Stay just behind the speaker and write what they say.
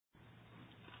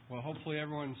Well, hopefully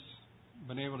everyone's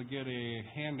been able to get a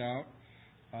handout.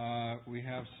 We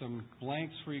have some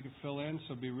blanks for you to fill in,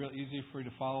 so it'll be real easy for you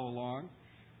to follow along.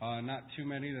 Not too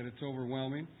many that it's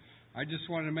overwhelming. I just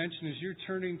wanted to mention, as you're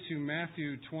turning to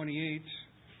Matthew 28,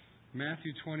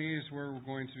 Matthew 28 is where we're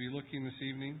going to be looking this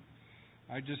evening.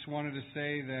 I just wanted to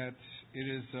say that it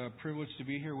is a privilege to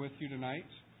be here with you tonight.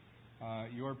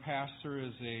 Your pastor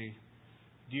is a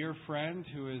dear friend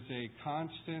who is a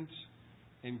constant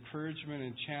encouragement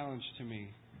and challenge to me.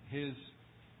 His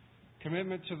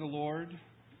commitment to the Lord,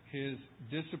 his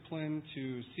discipline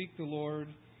to seek the Lord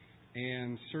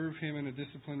and serve Him in a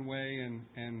disciplined way,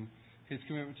 and his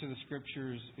commitment to the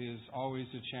Scriptures is always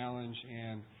a challenge,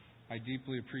 and I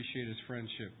deeply appreciate his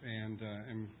friendship, and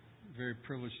am very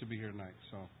privileged to be here tonight.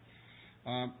 So,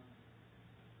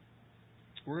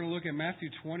 we're going to look at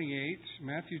Matthew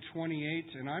 28,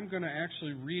 and I'm going to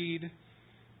actually read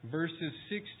verses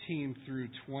 16 through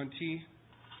 20,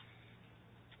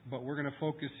 but we're going to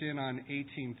focus in on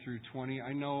 18 through 20.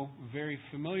 I know very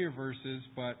familiar verses,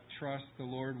 but trust the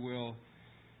Lord will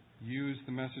use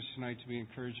the message tonight to be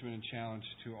encouragement and challenge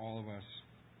to all of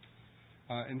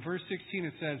us. In verse 16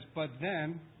 it says, But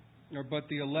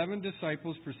the 11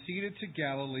 disciples proceeded to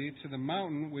Galilee, to the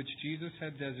mountain which Jesus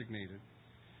had designated.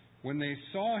 When they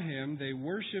saw Him, they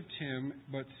worshipped Him,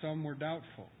 but some were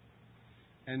doubtful.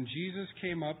 And Jesus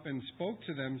came up and spoke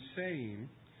to them, saying,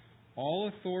 All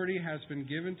authority has been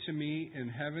given to me in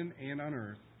heaven and on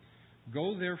earth.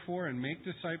 Go therefore and make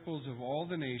disciples of all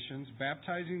the nations,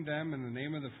 baptizing them in the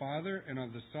name of the Father and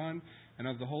of the Son and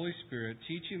of the Holy Spirit,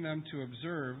 teaching them to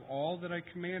observe all that I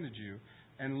commanded you.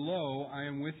 And lo, I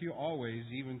am with you always,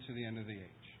 even to the end of the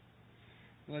age.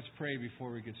 Let's pray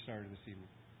before we get started this evening.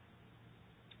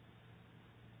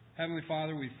 Heavenly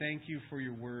Father, we thank you for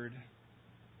your word.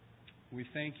 We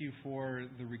thank you for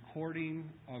the recording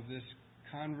of this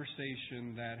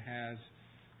conversation that has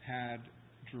had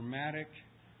dramatic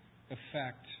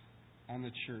effect on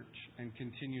the church and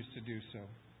continues to do so.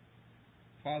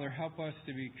 Father, help us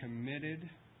to be committed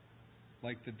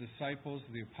like the disciples,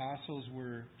 the apostles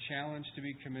were challenged to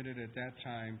be committed at that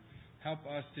time. Help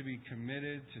us to be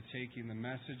committed to taking the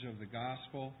message of the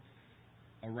gospel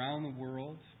around the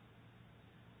world,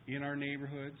 in our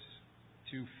neighborhoods,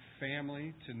 to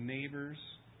family, to neighbors,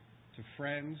 to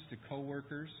friends, to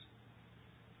co-workers.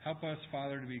 Help us,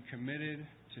 Father, to be committed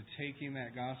to taking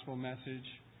that gospel message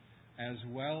as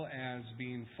well as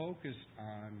being focused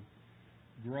on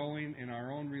growing in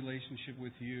our own relationship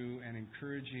with you and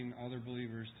encouraging other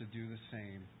believers to do the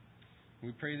same.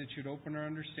 We pray that you'd open our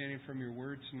understanding from your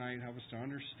word tonight. Help us to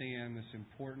understand this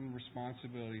important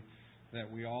responsibility that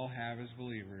we all have as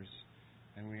believers.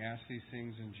 And we ask these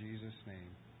things in Jesus'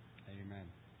 name. Amen.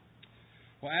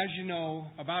 Well, as you know,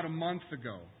 about a month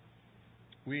ago,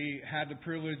 we had the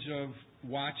privilege of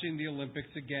watching the Olympics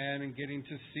again and getting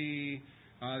to see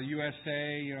the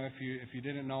USA. You know, if you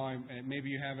didn't know, maybe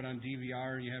you have it on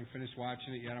DVR and you haven't finished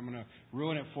watching it yet. I'm going to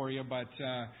ruin it for you. But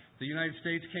the United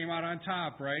States came out on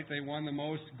top, right? They won the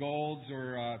most golds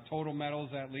or total medals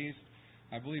at least.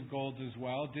 I believe golds as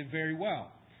well. Did very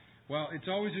well. Well, it's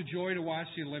always a joy to watch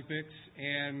the Olympics,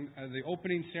 and the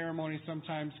opening ceremony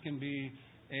sometimes can be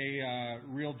a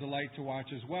real delight to watch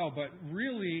as well. But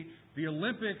really, the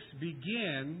Olympics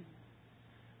begin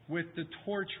with the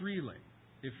torch relay.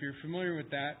 If you're familiar with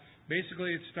that,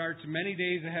 basically it starts many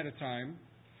days ahead of time,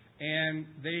 and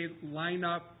they line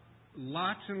up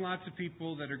lots and lots of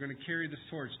people that are going to carry this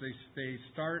torch. They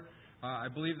start, I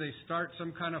believe they start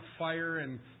some kind of fire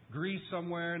and grease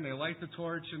somewhere, and they light the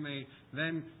torch, and they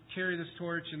then carry this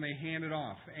torch and they hand it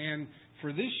off. And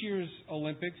for this year's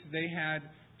Olympics, they had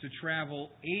to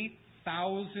travel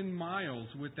 8,000 miles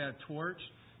with that torch.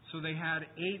 So they had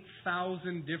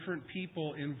 8,000 different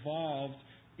people involved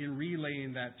in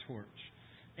relaying that torch.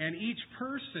 And each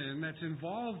person that's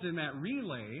involved in that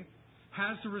relay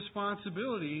has the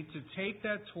responsibility to take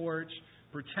that torch,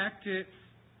 protect it,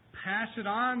 pass it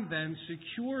on then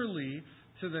securely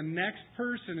to the next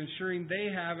person, ensuring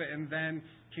they have it and then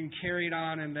can carry it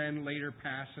on and then later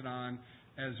pass it on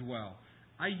as well.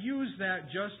 I use that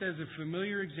just as a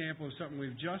familiar example of something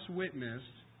we've just witnessed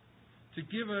to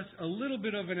give us a little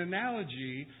bit of an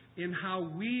analogy in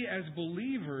how we as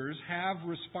believers have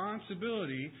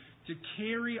responsibility to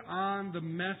carry on the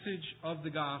message of the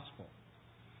gospel.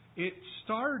 It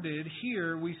started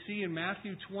here, we see in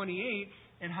Matthew 28,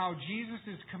 and how Jesus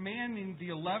is commanding the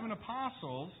 11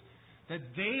 apostles that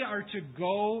they are to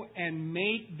go and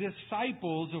make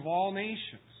disciples of all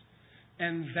nations.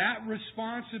 And that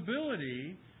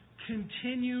responsibility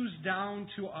continues down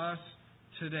to us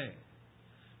today.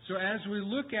 So as we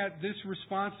look at this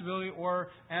responsibility, or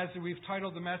as we've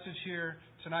titled the message here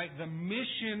tonight, the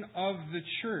mission of the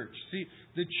church. See,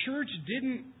 the church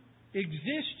didn't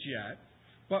exist yet,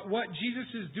 but what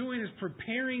Jesus is doing is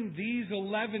preparing these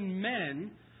 11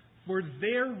 men for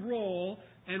their role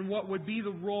and what would be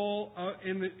the role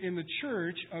in the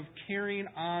church of carrying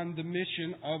on the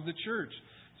mission of the church.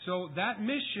 So that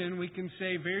mission, we can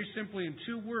say very simply in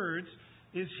 2 words,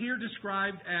 is here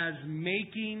described as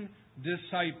making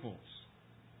disciples.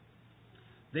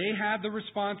 They have the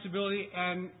responsibility,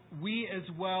 and we as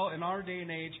well in our day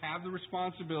and age have the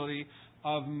responsibility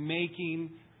of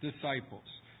making disciples.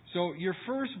 So your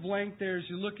first blank there, as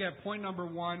you look at point number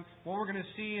 1, what we're going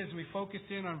to see as we focus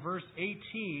in on verse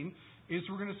 18 is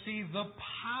we're going to see the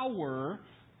power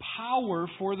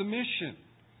for the mission.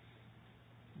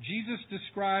 Jesus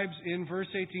describes in verse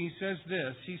 18, he says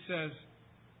this, he says,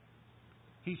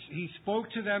 he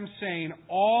spoke to them saying,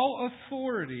 all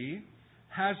authority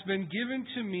has been given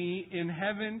to me in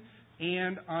heaven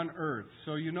and on earth.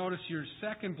 So you notice your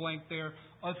second blank there.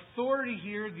 Authority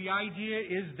here, the idea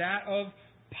is that of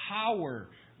power.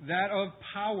 That of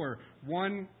power.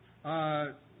 One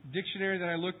dictionary that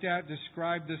I looked at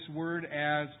described this word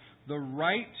as the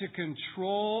right to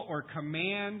control or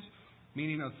command,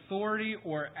 meaning authority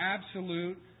or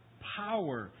absolute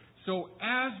power. So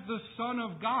as the Son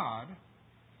of God,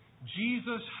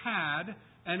 Jesus had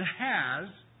and has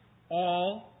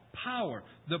all power.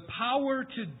 The power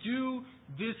to do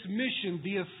this mission,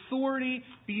 the authority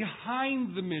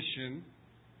behind the mission,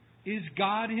 is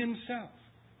God Himself.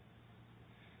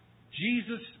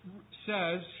 Jesus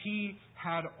says He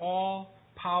had all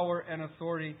power and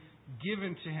authority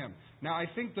given to Him. Now, I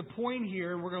think the point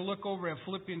here, and we're going to look over at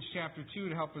Philippians chapter 2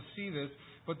 to help us see this,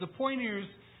 but the point here is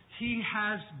He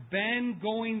has been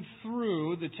going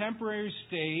through the temporary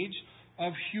stage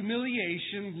of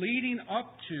humiliation leading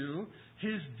up to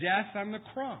His death on the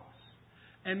cross.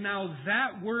 And now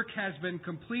that work has been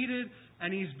completed,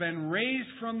 and He's been raised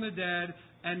from the dead,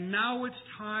 and now it's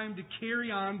time to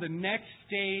carry on the next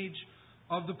stage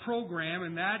of the program,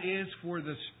 and that is for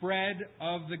the spread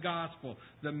of the gospel,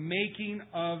 the making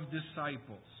of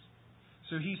disciples.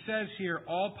 So He says here,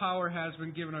 all power has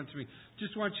been given unto me.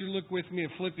 Just want you to look with me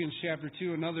at Philippians chapter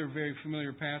 2, another very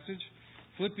familiar passage.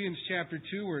 Philippians chapter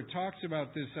 2, where it talks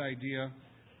about this idea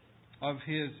of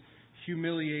His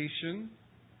humiliation,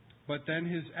 but then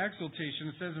His exaltation.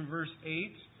 It says in verse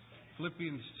 8,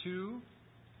 Philippians 2,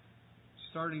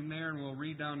 starting there, and we'll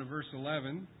read down to verse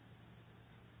 11.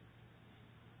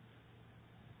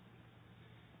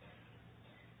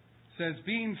 It says,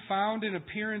 being found in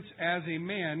appearance as a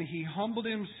man, He humbled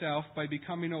Himself by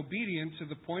becoming obedient to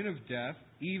the point of death,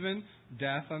 even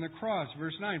death on the cross.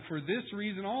 Verse 9, for this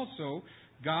reason also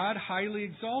God highly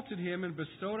exalted Him and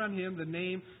bestowed on Him the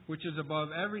name which is above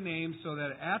every name, so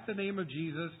that at the name of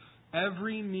Jesus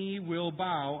every knee will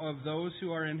bow of those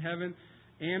who are in heaven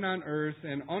and on earth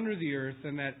and under the earth,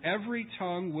 and that every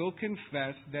tongue will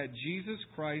confess that Jesus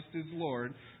Christ is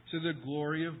Lord, to the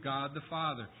glory of God the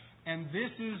Father. And this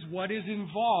is what is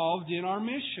involved in our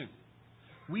mission.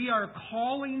 We are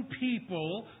calling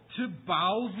people to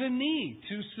bow the knee,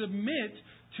 to submit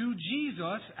to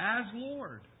Jesus as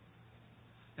Lord.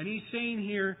 And He's saying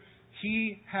here,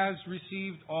 He has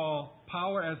received all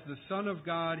power as the Son of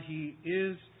God. He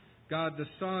is God the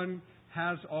Son,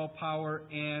 has all power,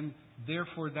 and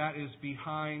therefore that is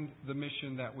behind the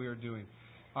mission that we are doing.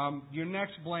 Your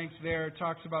next blanks there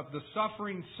talks about the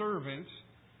suffering servant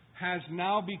has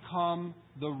now become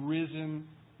the risen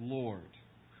Lord.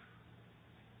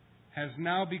 Has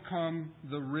now become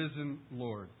the risen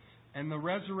Lord. And the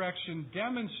resurrection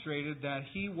demonstrated that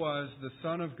He was the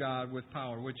Son of God with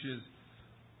power, which is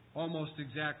almost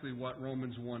exactly what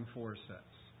Romans 1:4 says.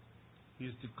 He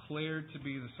is declared to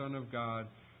be the Son of God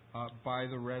by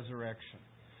the resurrection.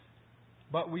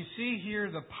 But we see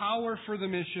here the power for the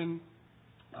mission.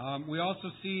 We also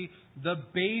see the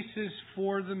basis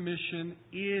for the mission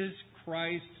is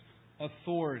Christ's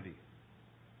authority.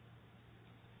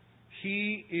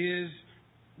 He is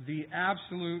the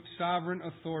absolute sovereign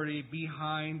authority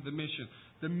behind the mission.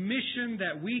 The mission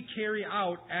that we carry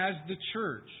out as the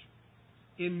church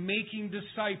in making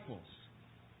disciples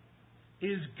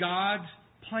is God's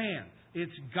plan.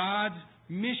 It's God's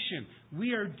mission.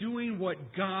 We are doing what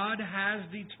God has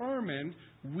determined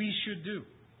we should do.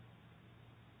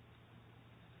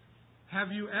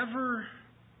 Have you ever,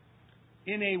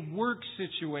 in a work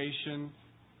situation,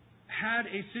 had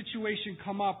a situation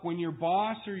come up when your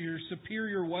boss or your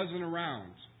superior wasn't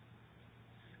around,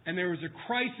 and there was a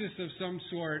crisis of some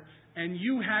sort, and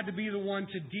you had to be the one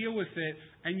to deal with it,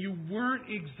 and you weren't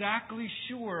exactly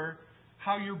sure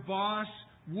how your boss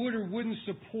would or wouldn't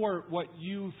support what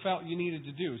you felt you needed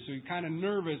to do. So you're kind of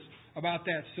nervous about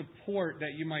that support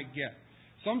that you might get.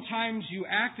 Sometimes you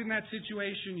act in that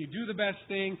situation, you do the best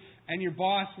thing, and your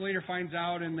boss later finds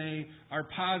out and they are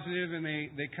positive and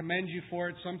they commend you for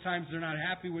it. Sometimes they're not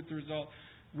happy with the result.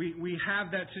 We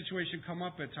have that situation come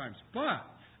up at times. But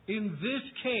in this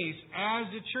case, as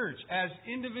a church, as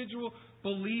individual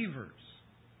believers,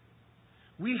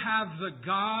 we have the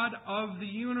God of the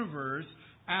universe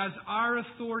as our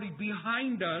authority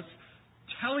behind us,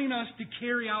 telling us to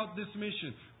carry out this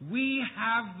mission. We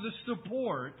have the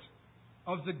support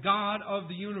of the God of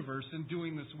the universe in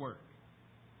doing this work.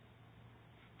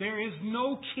 There is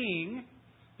no king,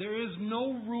 there is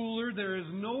no ruler, there is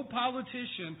no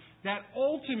politician that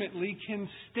ultimately can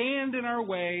stand in our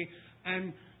way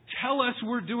and tell us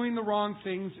we're doing the wrong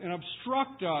things and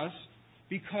obstruct us,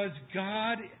 because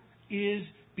God is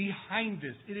behind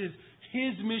this. It is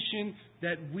His mission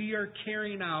that we are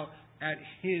carrying out at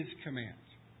His command.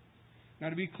 Now,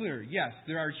 to be clear, yes,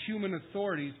 there are human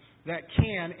authorities that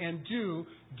can and do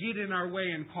get in our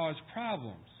way and cause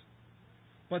problems.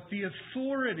 But the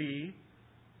authority,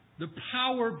 the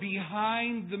power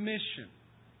behind the mission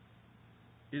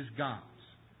is God's.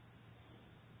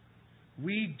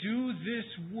 We do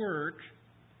this work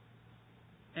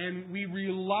and we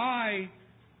rely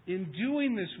in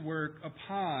doing this work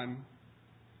upon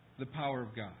the power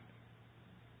of God.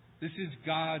 This is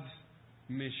God's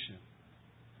mission.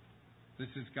 This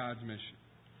is God's mission.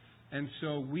 And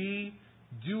so we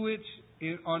do it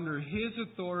under His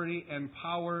authority and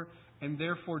power, and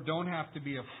therefore don't have to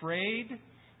be afraid,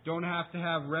 don't have to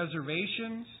have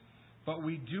reservations, but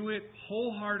we do it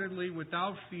wholeheartedly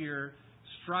without fear,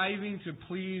 striving to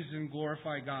please and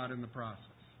glorify God in the process.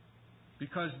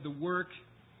 Because the work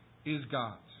is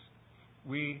God's.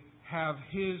 We have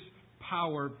His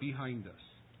power behind us.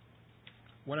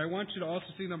 What I want you to also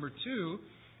see, number 2,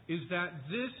 is that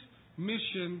this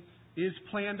mission is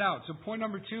planned out. So point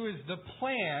number 2 is the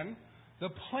plan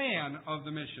of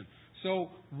the mission. So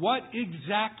what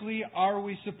exactly are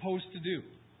we supposed to do?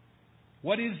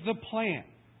 What is the plan?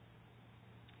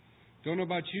 Don't know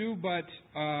about you, but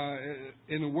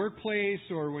in the workplace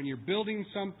or when you're building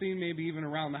something, maybe even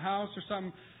around the house or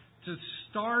something, to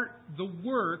start the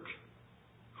work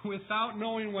without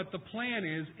knowing what the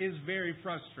plan is very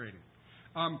frustrating.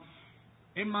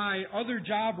 In my other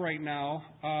job right now,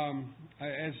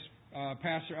 as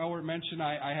Pastor Elwart mentioned,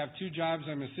 I have 2 jobs.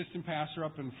 I'm assistant pastor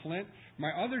up in Flint.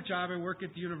 My other job, I work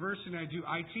at the university and I do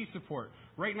IT support.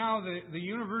 Right now, the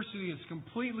university is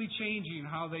completely changing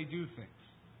how they do things.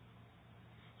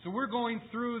 So we're going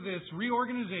through this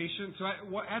reorganization. So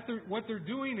what they're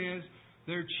doing is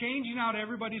they're changing out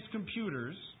everybody's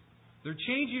computers. They're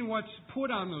changing what's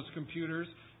put on those computers.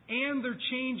 And they're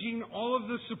changing all of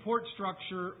the support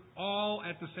structure all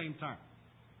at the same time.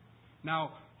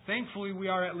 Now, thankfully, we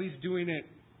are at least doing it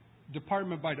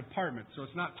department by department, so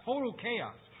it's not total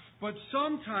chaos. But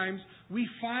sometimes we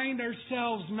find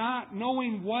ourselves not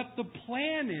knowing what the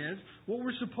plan is, what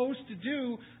we're supposed to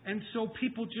do, and so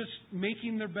people just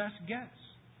making their best guess.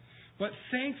 But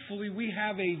thankfully, we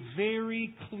have a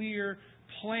very clear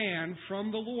plan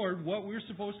from the Lord, what we're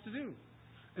supposed to do.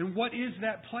 And what is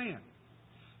that plan?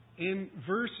 In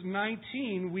verse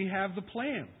 19, we have the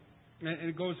plan. And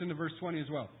it goes into verse 20 as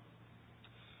well.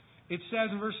 It says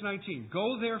in verse 19,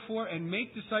 "Go therefore and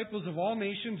make disciples of all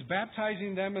nations,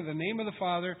 baptizing them in the name of the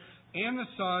Father and the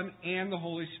Son and the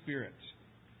Holy Spirit."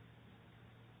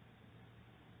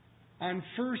 On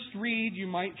first read, you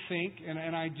might think,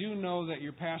 and I do know that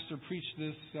your pastor preached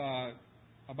this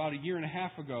about 1.5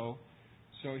 years ago,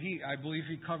 so I believe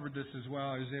he covered this as well.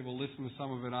 I was able to listen to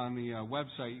some of it on the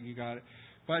website. You got it.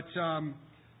 But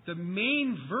the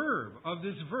main verb of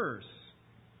this verse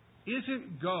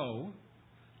isn't go.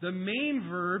 The main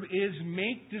verb is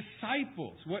make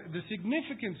disciples. What the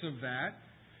significance of that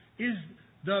is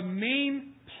the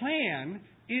main plan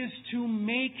is to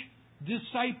make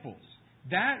disciples.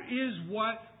 That is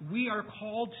what we are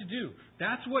called to do.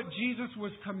 That's what Jesus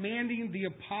was commanding the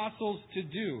apostles to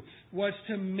do, was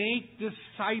to make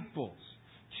disciples,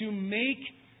 to make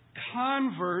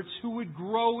converts who would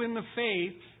grow in the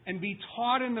faith and be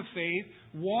taught in the faith,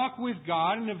 walk with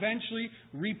God, and eventually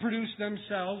reproduce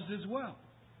themselves as well.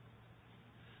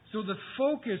 So the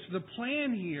focus, the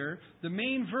plan here, the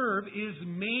main verb is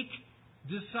make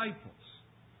disciples.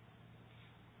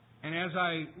 And as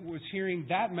I was hearing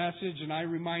that message, and I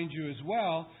remind you as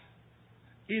well,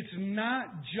 it's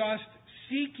not just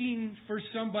seeking for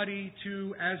somebody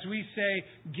to, as we say,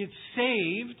 get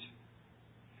saved.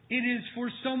 It is for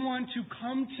someone to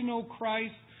come to know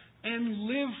Christ and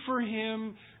live for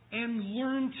Him and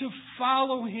learn to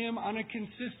follow Him on a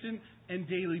consistent and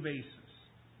daily basis.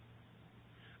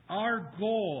 Our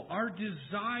goal, our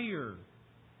desire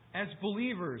as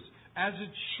believers, as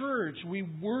a church, we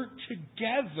work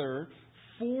together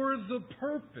for the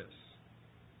purpose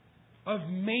of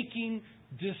making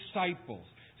disciples.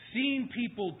 Seeing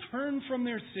people turn from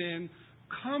their sin,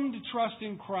 come to trust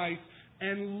in Christ,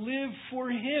 and live for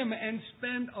Him and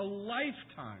spend a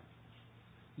lifetime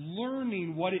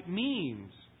learning what it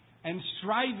means and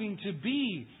striving to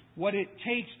be what it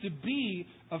takes to be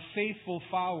a faithful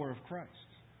follower of Christ.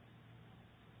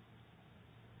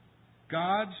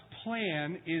 God's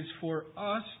plan is for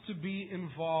us to be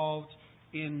involved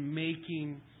in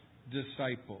making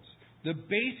disciples. The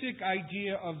basic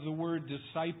idea of the word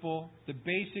disciple, the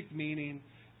basic meaning,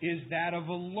 is that of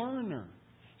a learner.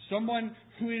 Someone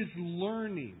who is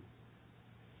learning.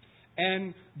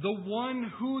 And the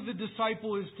one who the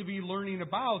disciple is to be learning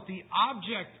about, the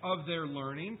object of their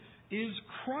learning, is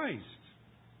Christ.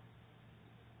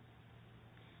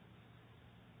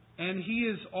 And He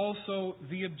is also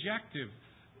the objective.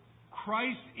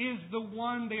 Christ is the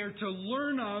one they are to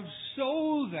learn of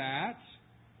so that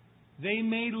they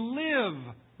may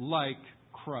live like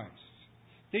Christ.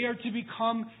 They are to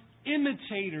become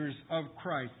imitators of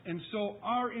Christ. And so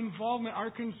our involvement,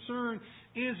 our concern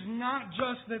is not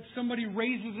just that somebody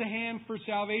raises a hand for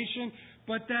salvation,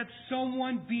 but that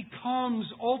someone becomes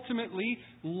ultimately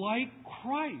like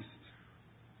Christ.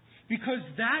 Because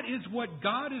that is what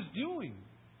God is doing.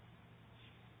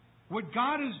 What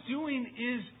God is doing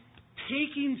is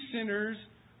taking sinners,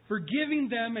 forgiving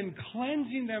them and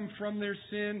cleansing them from their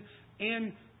sin,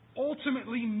 and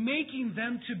ultimately making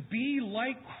them to be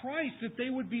like Christ, that they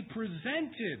would be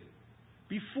presented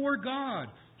before God,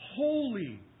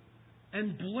 holy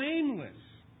and blameless.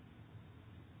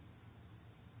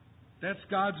 That's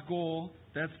God's goal.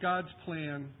 That's God's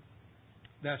plan.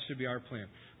 That should be our plan.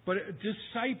 But a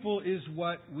disciple is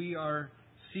what we are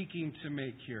seeking to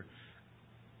make here.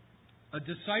 A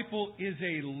disciple is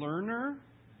a learner,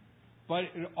 but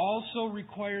it also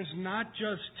requires not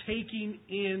just taking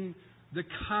in the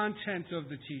content of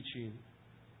the teaching,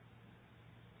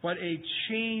 but a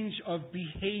change of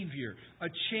behavior, a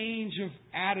change of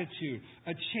attitude,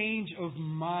 a change of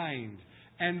mind,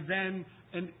 and then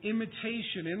an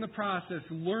imitation in the process,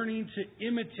 learning to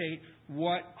imitate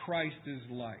what Christ is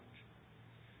like.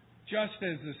 Just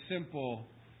as a simple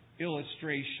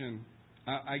illustration,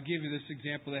 I give you this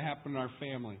example that happened in our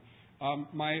family.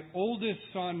 My oldest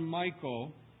son,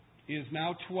 Michael, is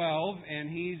now 12, and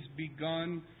he's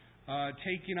begun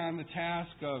taking on the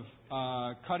task of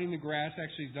cutting the grass.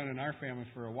 Actually, he's done it in our family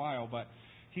for a while, but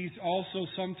he's also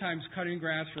sometimes cutting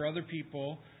grass for other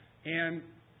people, and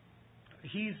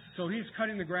he's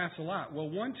cutting the grass a lot. Well,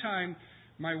 one time,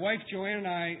 my wife Joanne and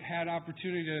I had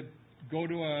opportunity to go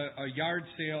to a yard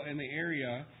sale in the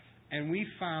area, and we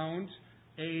found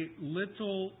a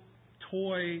little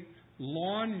toy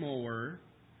lawnmower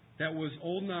that was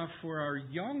old enough for our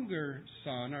youngest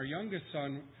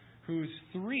son, who's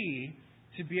 3,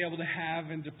 to be able to have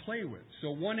and to play with.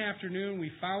 So one afternoon we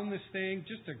found this thing,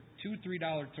 just a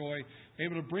 $2-3 toy,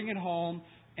 able to bring it home,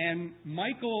 and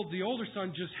Michael, the older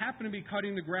son, just happened to be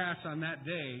cutting the grass on that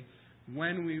day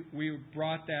when we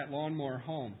brought that lawnmower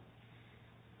home.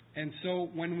 And so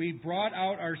when we brought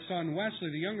out our son Wesley,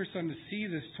 the younger son, to see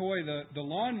this toy, the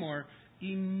lawnmower,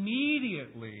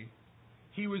 immediately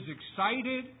he was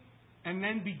excited and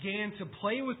then began to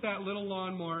play with that little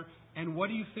lawnmower. And what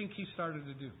do you think he started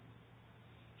to do?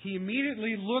 He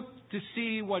immediately looked to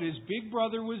see what his big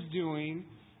brother was doing,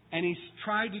 and he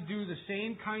tried to do the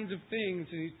same kinds of things,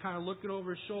 and he's kind of looking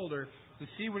over his shoulder to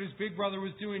see what his big brother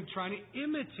was doing, trying to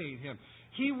imitate him.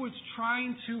 He was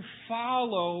trying to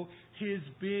follow his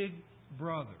big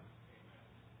brother.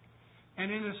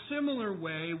 And in a similar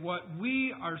way, what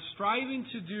we are striving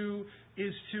to do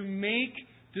is to make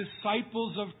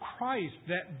disciples of Christ,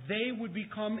 that they would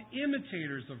become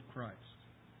imitators of Christ.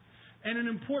 And an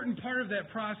important part of that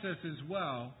process as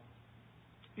well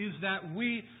is that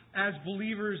we as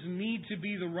believers need to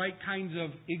be the right kinds of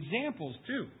examples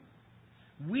too.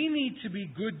 We need to be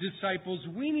good disciples.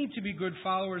 We need to be good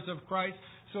followers of Christ,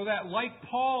 so that, like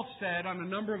Paul said on a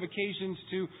number of occasions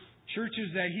to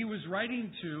churches that he was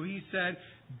writing to, he said,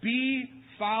 "Be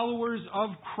followers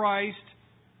of Christ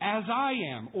as I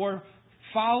am," or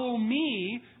 "Follow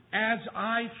me as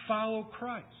I follow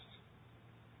Christ."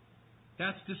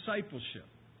 That's discipleship.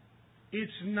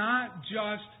 It's not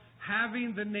just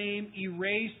having the name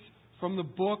erased from the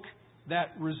book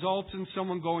that results in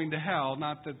someone going to hell.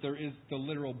 Not that there is the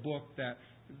literal book that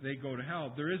they go to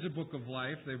hell. There is a book of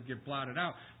life. They get blotted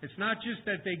out. It's not just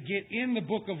that they get in the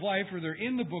book of life or they're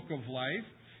in the book of life.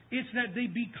 It's that they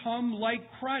become like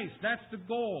Christ. That's the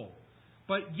goal.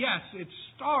 But yes, it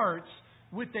starts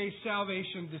with a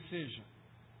salvation decision.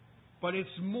 But it's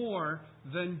more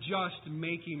than just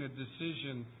making a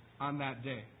decision on that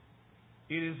day.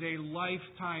 It is a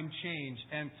lifetime change.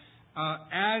 And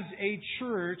as a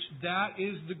church, that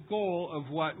is the goal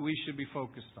of what we should be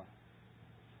focused on.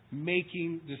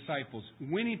 Making disciples.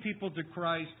 Winning people to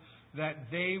Christ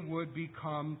that they would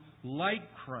become like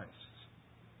Christ.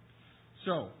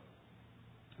 So,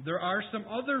 there are some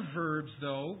other verbs,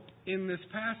 though, in this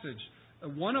passage.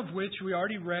 One of which we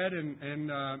already read and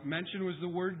mentioned was the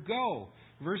word go.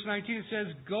 Verse 19, it says,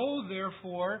 "Go,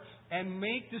 therefore, and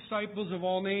make disciples of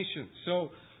all nations."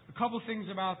 So, a couple things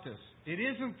about this. It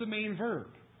isn't the main verb.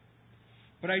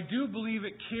 But I do believe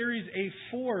it carries a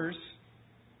force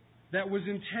that was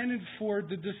intended for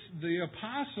the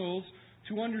apostles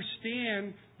to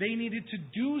understand they needed to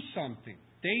do something.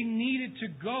 They needed to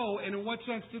go. And in what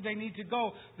sense did they need to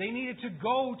go? They needed to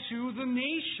go to the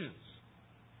nations.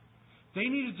 They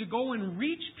needed to go and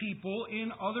reach people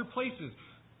in other places.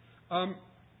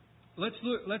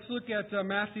 Let's look at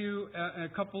Matthew and a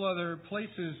couple other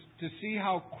places to see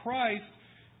how Christ,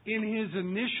 in His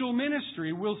initial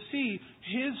ministry, we'll see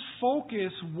His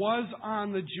focus was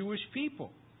on the Jewish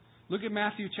people. Look at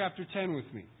Matthew chapter 10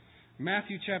 with me.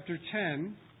 Matthew chapter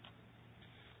 10.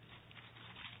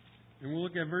 And we'll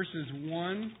look at verses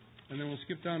 1, and then we'll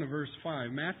skip down to verse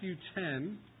 5. Matthew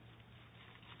 10.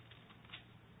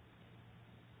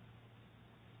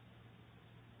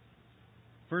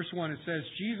 Verse 1, it says,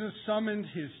 "Jesus summoned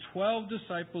His 12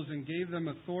 disciples and gave them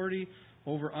authority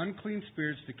over unclean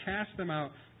spirits to cast them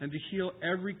out and to heal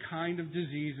every kind of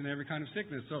disease and every kind of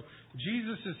sickness." So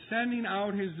Jesus is sending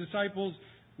out His disciples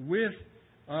with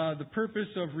the purpose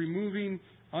of removing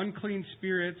unclean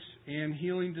spirits and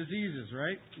healing diseases,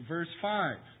 right? Verse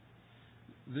 5.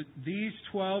 These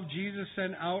 12 Jesus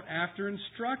sent out after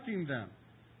instructing them,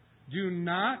 "Do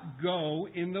not go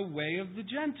in the way of the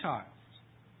Gentiles."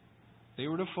 They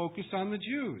were to focus on the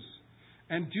Jews.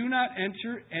 "And do not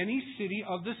enter any city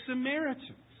of the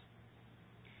Samaritans,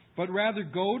 but rather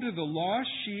go to the lost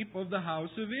sheep of the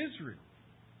house of Israel."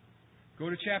 Go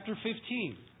to chapter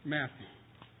 15, Matthew.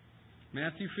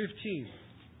 Matthew 15.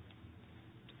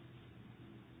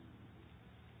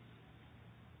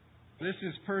 This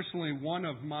is personally one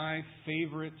of my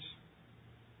favorite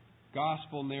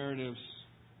gospel narratives,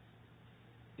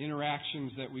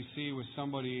 interactions that we see with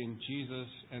somebody in Jesus.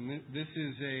 And this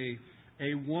is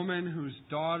a woman whose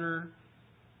daughter,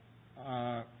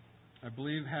 I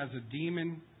believe, has a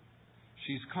demon.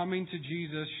 She's coming to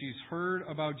Jesus. She's heard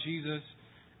about Jesus.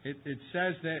 It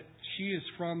says that she is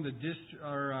from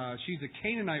she's a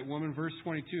Canaanite woman, verse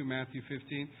 22, Matthew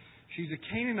 15. She's a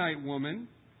Canaanite woman.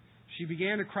 She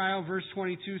began to cry out, verse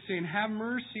 22, saying, "Have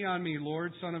mercy on me,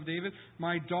 Lord, Son of David.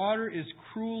 My daughter is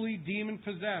cruelly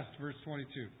demon-possessed." Verse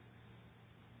 22.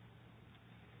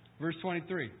 Verse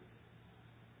 23.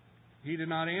 He did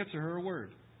not answer her a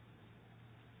word.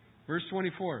 Verse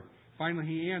 24. Finally,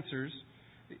 He answers.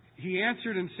 He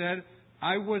answered and said,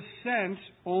 "I was sent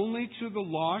only to the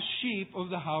lost sheep of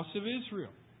the house of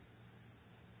Israel."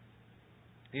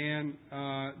 And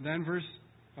then verse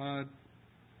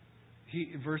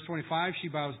 25, she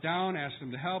bows down, asks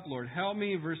Him to help. "Lord, help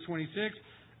me." Verse 26,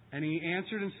 and He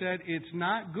answered and said, "It's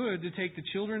not good to take the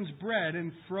children's bread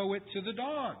and throw it to the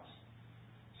dogs."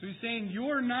 So He's saying,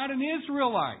 you're not an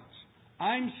Israelite.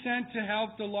 I'm sent to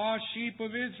help the lost sheep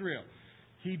of Israel.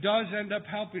 He does end up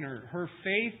helping her. Her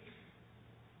faith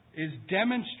is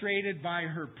demonstrated by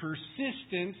her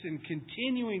persistence in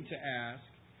continuing to ask.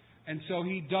 And so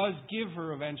He does give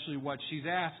her eventually what she's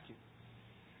asking.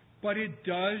 But it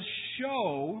does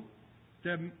show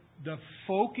the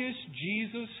focus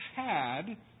Jesus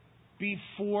had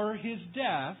before His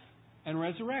death and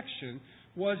resurrection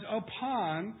was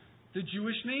upon the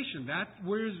Jewish nation. That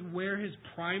was where His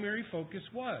primary focus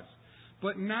was.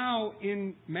 But now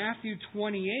in Matthew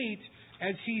 28,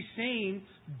 as He's saying,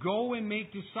 "Go and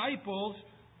make disciples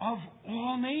of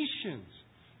all nations."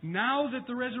 Now that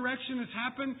the resurrection has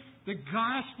happened, the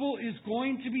gospel is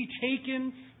going to be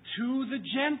taken to the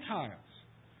Gentiles.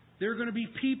 There are going to be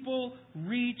people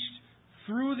reached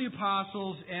through the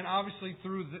apostles and obviously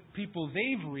through the people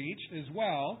they've reached as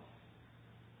well,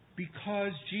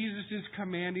 because Jesus is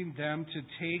commanding them to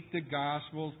take the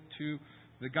gospel to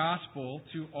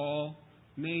all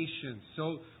nations.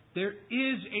 So there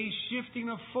is a shifting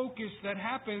of focus that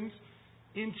happens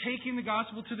in taking the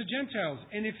gospel to the Gentiles.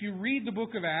 And if you read the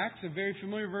book of Acts, a very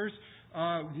familiar verse,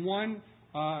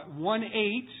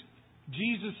 1:8,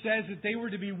 Jesus says that they were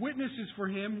to be witnesses for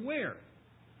Him where?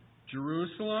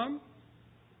 Jerusalem,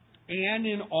 and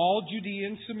in all Judea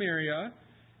and Samaria,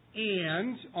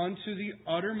 and unto the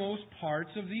uttermost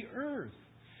parts of the earth.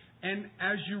 And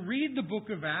as you read the book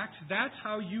of Acts, that's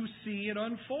how you see it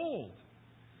unfold.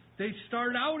 They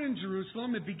start out in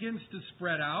Jerusalem. It begins to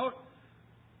spread out,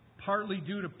 partly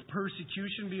due to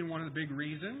persecution being one of the big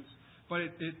reasons. But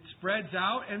it spreads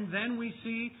out, and then we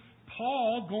see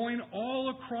Paul going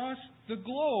all across the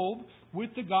globe with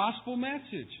the gospel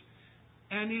message.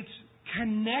 And it's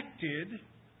connected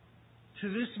to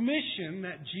this mission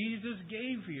that Jesus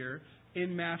gave here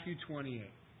in Matthew 28.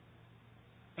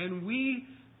 And we,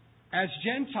 as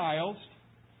Gentiles,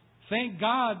 thank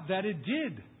God that it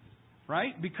did,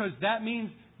 right? Because that means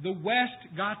the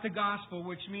West got the gospel,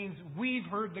 which means we've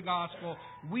heard the gospel,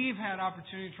 we've had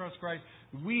opportunity to trust Christ,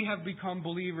 we have become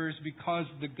believers because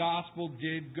the gospel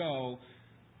did go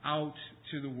out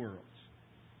to the world.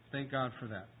 Thank God for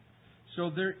that. So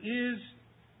there is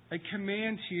a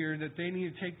command here that they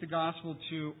need to take the gospel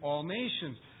to all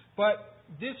nations. But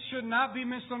this should not be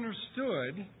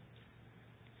misunderstood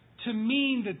to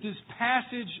mean that this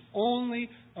passage only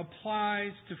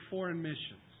applies to foreign missions.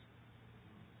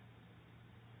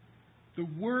 The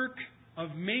work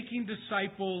of making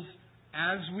disciples,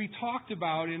 as we talked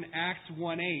about in Acts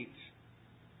 1:8,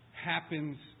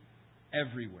 happens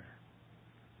everywhere.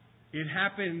 It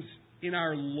happens in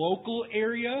our local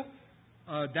area.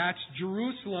 That's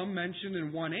Jerusalem mentioned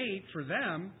in 1:8 for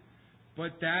them,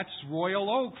 but that's Royal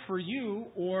Oak for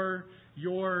you, or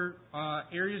your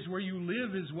areas where you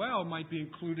live as well might be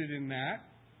included in that.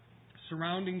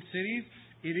 Surrounding cities,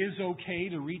 it is okay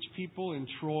to reach people in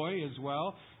Troy as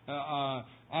well.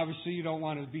 Obviously, you don't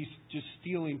want to be just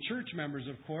stealing church members,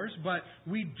 of course, but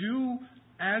we do,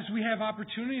 as we have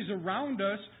opportunities around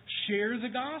us, share the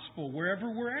gospel wherever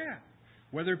we're at.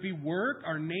 Whether it be work,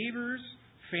 our neighbors,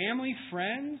 family,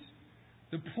 friends.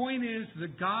 The point is, the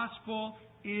gospel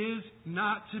is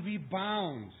not to be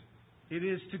bound. It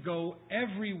is to go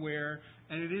everywhere,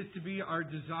 and it is to be our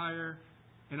desire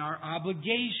and our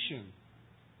obligation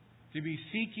to be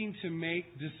seeking to make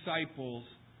disciples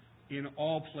in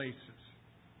all places.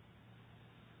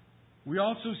 We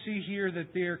also see here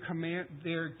that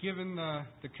they're given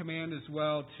the command as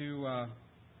well to,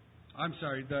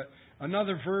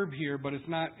 another verb here, but it's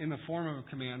not in the form of a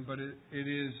command, but it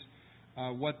is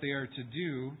what they are to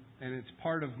do, and it's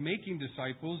part of making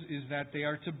disciples, is that they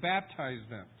are to baptize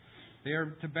them. They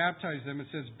are to baptize them. It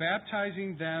says,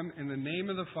 baptizing them in the name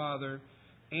of the Father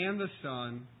and the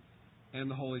Son and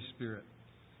the Holy Spirit.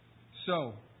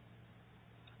 So,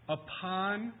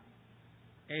 upon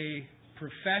a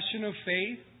profession of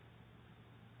faith,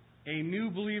 a new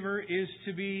believer is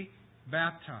to be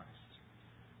baptized.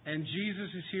 And Jesus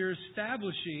is here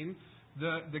establishing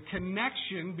the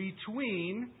connection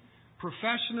between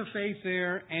profession of faith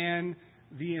there and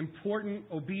the important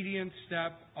obedience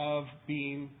step of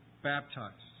being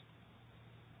baptized.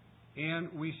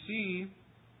 And we see,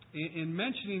 in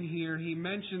mentioning here, he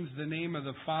mentions the name of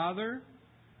the Father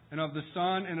and of the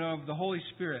Son and of the Holy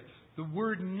Spirit. The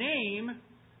word name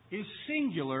is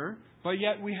singular, but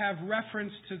yet we have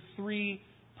reference to three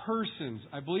persons.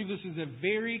 I believe this is a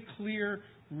very clear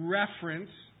reference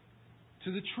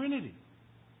to the Trinity.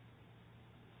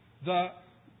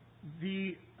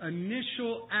 The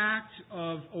initial act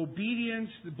of obedience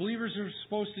the believers are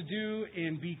supposed to do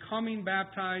in becoming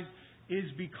baptized is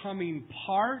becoming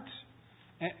part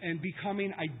and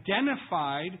becoming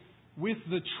identified with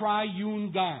the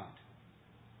triune God.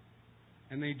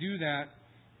 And they do that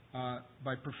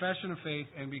by profession of faith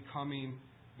and becoming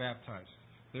baptized.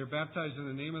 They are baptized in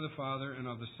the name of the Father and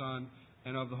of the Son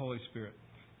and of the Holy Spirit.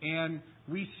 And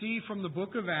we see from the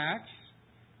book of Acts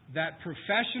that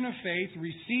profession of faith,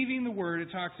 receiving the Word,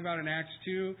 it talks about in Acts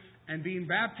 2, and being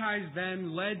baptized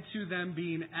then led to them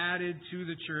being added to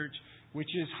the church, which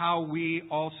is how we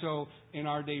also in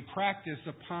our day practice.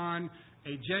 Upon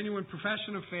a genuine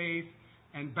profession of faith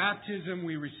and baptism,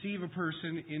 we receive a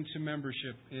person into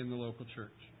membership in the local church.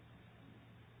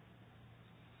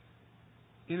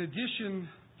 In addition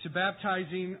to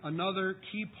baptizing, another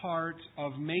key part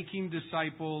of making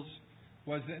disciples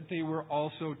was that they were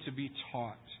also to be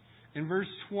taught. In verse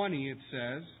 20 it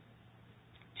says,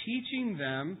 teaching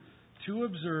them to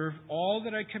observe all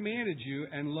that I commanded you,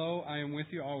 and lo, I am with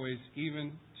you always,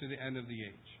 even to the end of the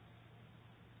age.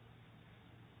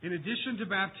 In addition to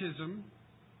baptism,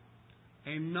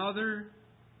 another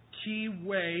key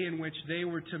way in which they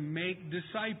were to make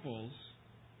disciples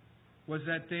was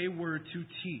that they were to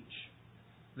teach.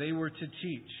 They were to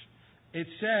teach. It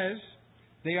says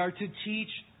they are to teach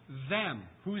them.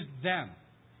 Who's them?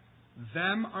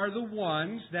 Them are the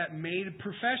ones that made a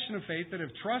profession of faith, that have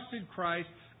trusted Christ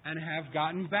and have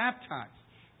gotten baptized.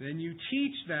 Then you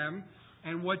teach them,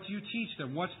 and what do you teach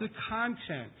them? What's the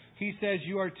content? He says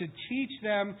you are to teach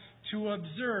them to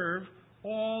observe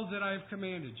all that I have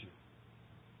commanded you.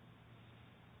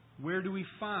 Where do we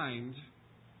find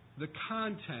the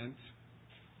content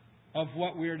of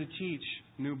what we are to teach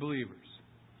new believers?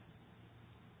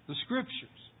 The Scriptures,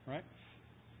 right?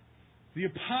 The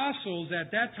apostles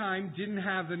at that time didn't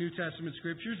have the New Testament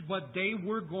Scriptures, but they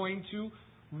were going to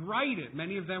write it.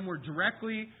 Many of them were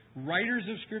directly writers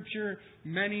of Scripture.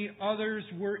 Many others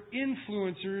were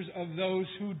influencers of those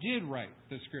who did write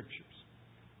the Scriptures.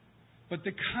 But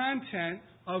the content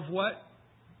of what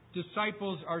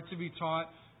disciples are to be taught,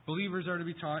 believers are to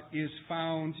be taught, is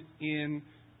found in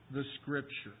the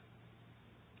Scripture.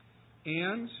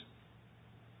 And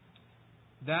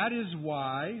that is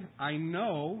why I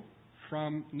know,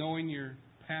 from knowing your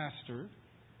pastor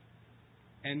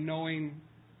and knowing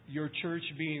your church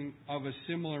being of a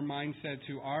similar mindset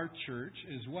to our church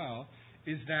as well,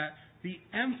 is that the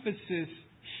emphasis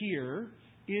here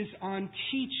is on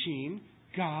teaching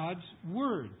God's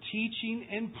Word, teaching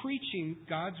and preaching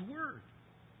God's Word.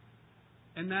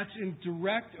 And that's in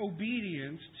direct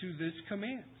obedience to this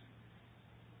command.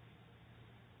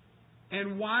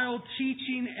 And while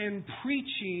teaching and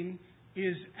preaching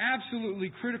is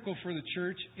absolutely critical for the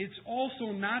church, it's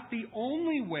also not the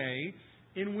only way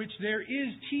in which there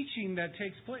is teaching that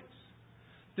takes place.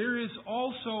 There is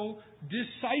also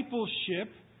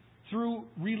discipleship through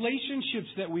relationships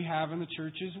that we have in the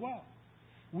church as well.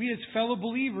 We as fellow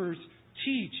believers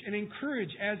teach and encourage,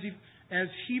 as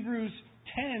Hebrews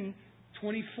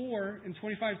 10:24 and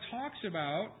 25 talks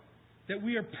about, that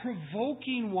we are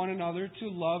provoking one another to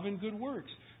love and good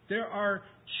works. There are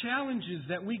challenges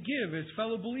that we give as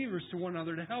fellow believers to one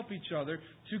another to help each other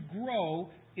to grow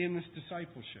in this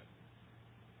discipleship.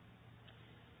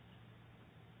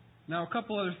 Now, a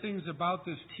couple other things about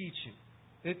this teaching.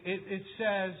 It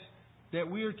says that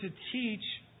we are to teach.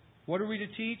 What are we to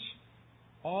teach?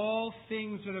 All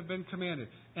things that have been commanded.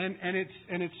 And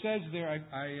it says there,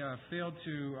 I failed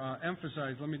to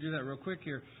emphasize. Let me do that real quick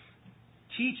here.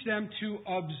 Teach them to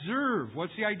observe.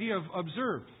 What's the idea of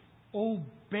observe?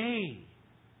 Obey.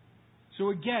 So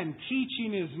again,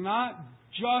 teaching is not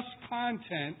just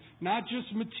content, not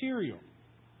just material,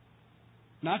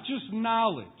 not just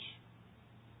knowledge.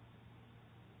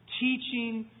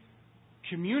 Teaching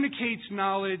communicates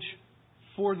knowledge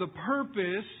for the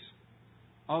purpose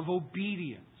of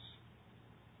obedience.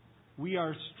 We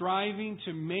are striving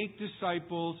to make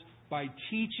disciples by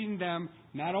teaching them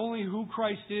not only who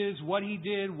Christ is, what He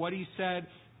did, what He said,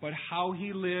 but how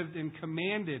He lived and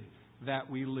commanded that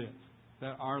we live,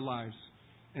 that our lives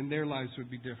and their lives would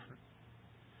be different.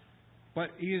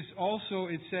 But He is also,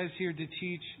 it says here, to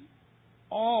teach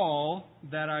all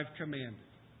that I've commanded.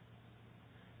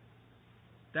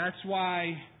 That's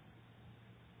why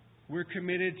we're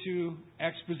committed to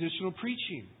expositional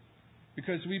preaching,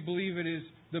 because we believe it is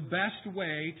the best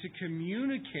way to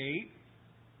communicate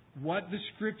what the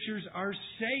Scriptures are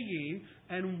saying,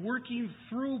 and working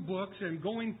through books and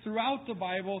going throughout the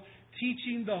Bible,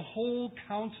 teaching the whole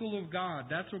counsel of God.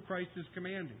 That's what Christ is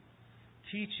commanding.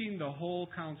 Teaching the whole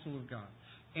counsel of God.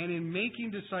 And in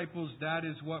making disciples, that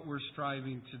is what we're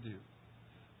striving to do.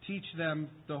 Teach them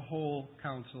the whole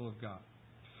counsel of God.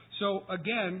 So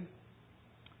again,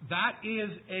 that is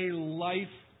a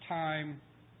lifetime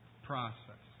process.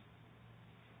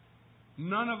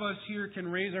 None of us here can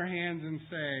raise our hands and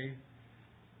say,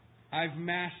 I've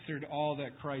mastered all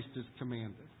that Christ has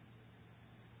commanded.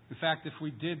 In fact, if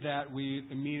we did that,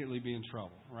 we'd immediately be in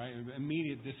trouble, right?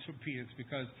 Immediate disobedience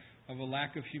because of a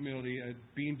lack of humility,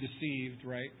 being deceived,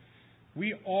 right?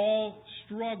 We all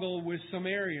struggle with some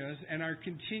areas and are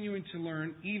continuing to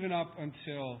learn even up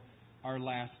until our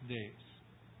last days.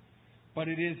 But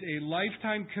it is a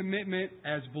lifetime commitment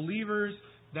as believers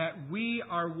that we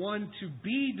are one to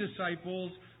be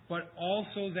disciples, but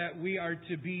also that we are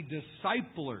to be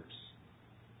disciplers.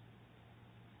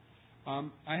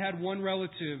 I had one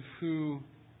relative who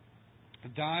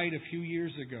died a few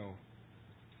years ago.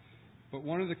 But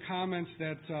one of the comments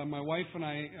that my wife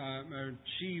and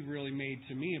she really made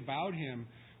to me about him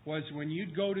was when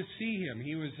you'd go to see him,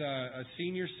 he was a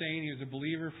senior saint, he was a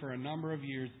believer for a number of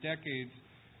years, decades.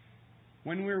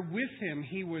 When we were with him,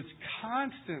 he was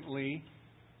constantly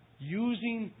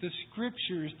using the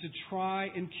Scriptures to try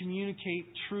and communicate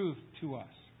truth to us.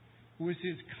 It was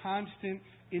his constant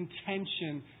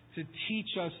intention to teach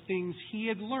us things he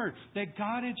had learned, that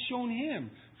God had shown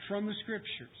him from the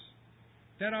Scriptures.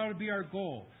 That ought to be our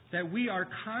goal, that we are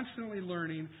constantly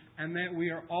learning and that we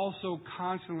are also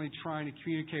constantly trying to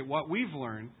communicate what we've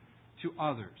learned to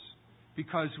others,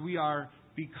 because we are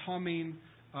becoming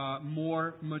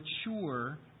more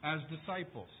mature as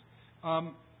disciples.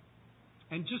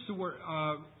 And just a word,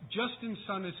 just in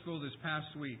Sunday school this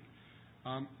past week,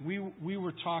 we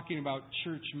were talking about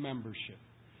church membership.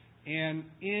 And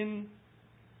in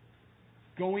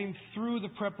going through the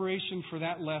preparation for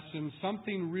that lesson,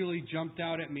 something really jumped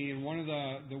out at me in one of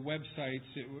the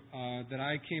websites that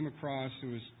I came across. It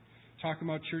was talking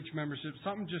about church membership.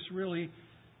 Something just really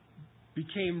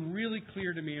became really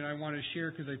clear to me, and I want to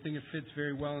share because I think it fits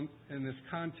very well in this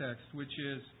context, which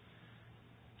is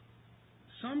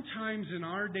sometimes in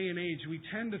our day and age, we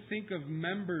tend to think of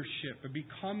membership, of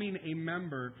becoming a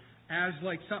member, as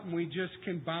like something we just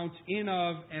can bounce in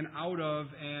of and out of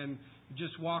and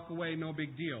just walk away, no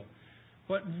big deal.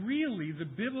 But really, the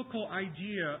biblical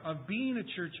idea of being a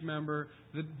church member,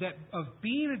 of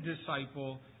being a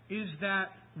disciple, is that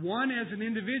one, as an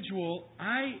individual,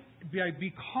 by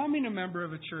becoming a member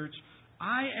of a church,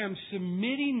 I am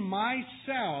submitting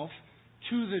myself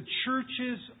to the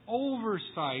church's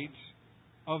oversight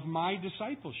of my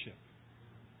discipleship.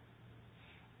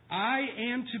 I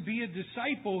am to be a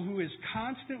disciple who is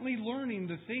constantly learning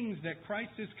the things that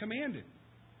Christ has commanded.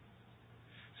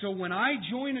 So when I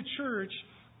join a church,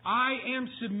 I am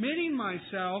submitting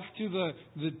myself to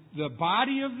the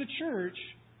body of the church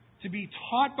to be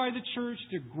taught by the church,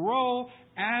 to grow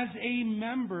as a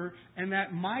member, and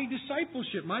that my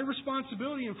discipleship, my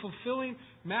responsibility in fulfilling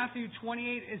Matthew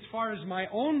 28 as far as my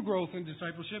own growth in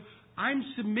discipleship, I'm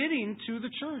submitting to the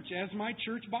church as my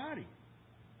church body.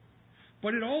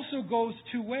 But it also goes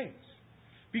two ways.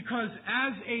 Because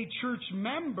as a church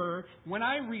member, when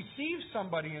I receive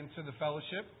somebody into the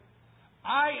fellowship,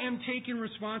 I am taking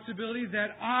responsibility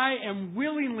that I am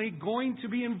willingly going to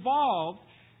be involved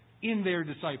in their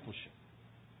discipleship.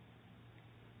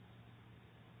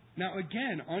 Now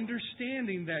again,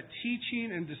 understanding that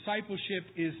teaching and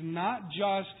discipleship is not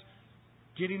just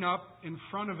getting up in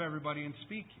front of everybody and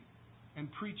speaking and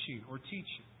preaching or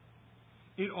teaching.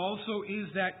 It also is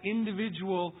that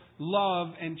individual love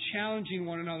and challenging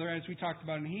one another, as we talked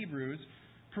about in Hebrews,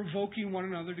 provoking one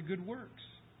another to good works.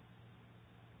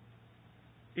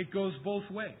 It goes both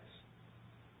ways.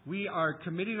 We are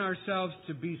committing ourselves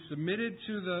to be submitted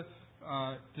to the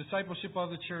discipleship of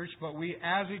the church, but we,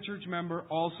 as a church member,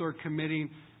 also are committing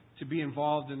to be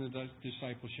involved in the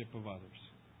discipleship of others.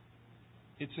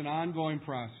 It's an ongoing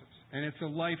process, and it's a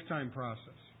lifetime process.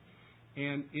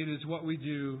 And it is what we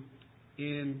do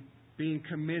in being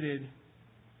committed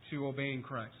to obeying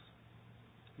Christ.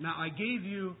 Now, I gave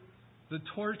you the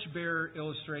torchbearer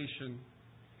illustration,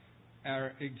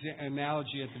 or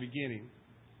analogy at the beginning.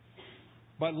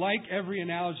 But like every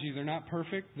analogy, they're not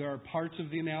perfect. There are parts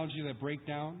of the analogy that break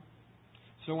down.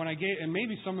 So when I gave, and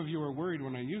maybe some of you were worried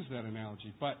when I used that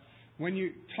analogy, but when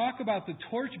you talk about the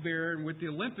torchbearer and with the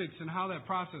Olympics and how that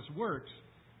process works,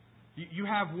 you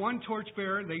have one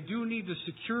torchbearer. They do need to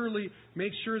securely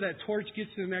make sure that torch gets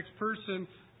to the next person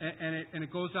and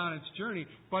it goes on its journey.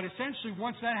 But essentially,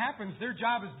 once that happens, their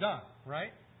job is done,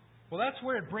 right? Well, that's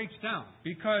where it breaks down.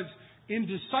 Because in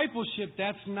discipleship,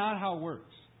 that's not how it works.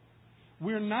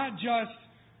 We're not just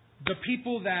the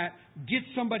people that get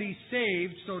somebody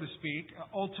saved, so to speak.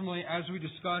 Ultimately, as we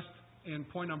discussed in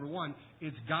point number 1,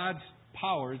 it's God's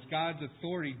power, it's God's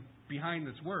authority behind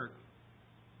this work.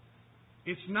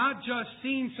 It's not just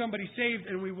seeing somebody saved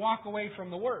and we walk away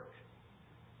from the work.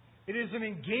 It is an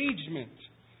engagement.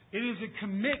 It is a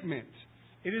commitment.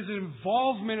 It is an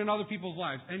involvement in other people's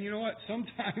lives. And you know what?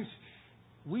 Sometimes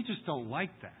we just don't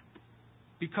like that.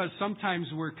 Because sometimes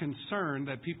we're concerned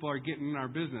that people are getting in our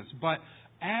business. But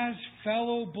as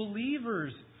fellow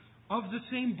believers of the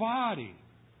same body,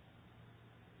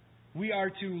 we are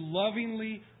to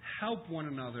lovingly help one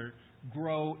another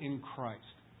grow in Christ.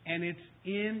 And it's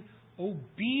in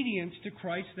obedience to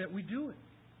Christ that we do it.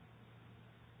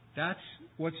 That's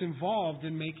what's involved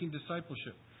in making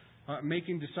discipleship,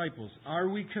 making disciples. Are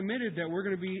we committed that we're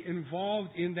going to be involved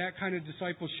in that kind of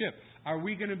discipleship? Are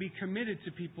we going to be committed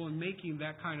to people in making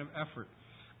that kind of effort?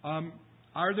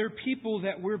 Are there people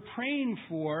that we're praying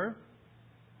for,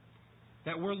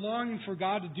 that we're longing for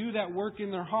God to do that work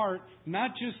in their heart,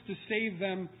 not just to save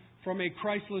them from a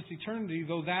Christless eternity,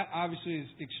 though that obviously is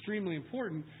extremely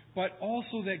important, but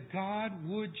also that God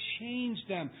would change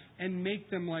them and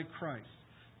make them like Christ.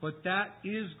 But that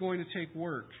is going to take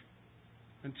work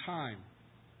and time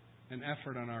and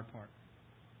effort on our part.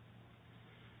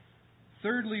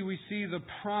 Thirdly, we see the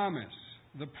promise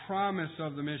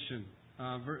of the mission,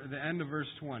 the end of verse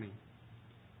 20.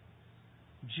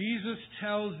 Jesus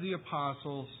tells the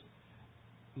apostles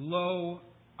Lo,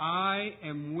 I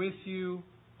am with you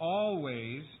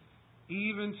always,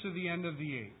 even to the end of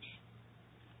the age.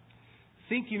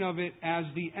 Thinking of it as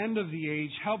the end of the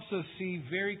age helps us see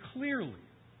very clearly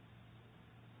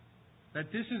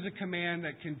that this is a command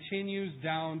that continues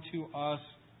down to us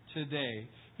today,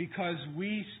 because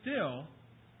we still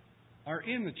are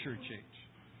in the church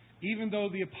age. Even though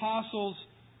the apostles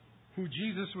who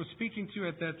Jesus was speaking to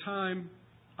at that time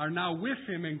are now with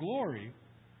Him in glory,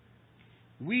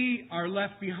 we are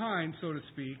left behind, so to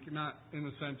speak, not in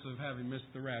the sense of having missed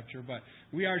the rapture, but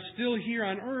we are still here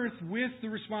on earth with the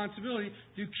responsibility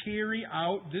to carry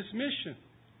out this mission.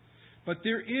 But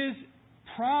there is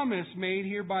promise made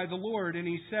here by the Lord, and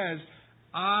He says,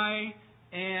 I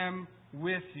am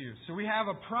with you. So we have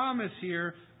a promise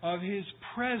here of His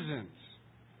presence.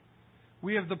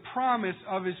 We have the promise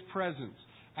of His presence.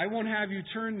 I won't have you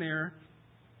turn there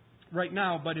right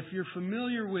now, but if you're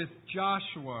familiar with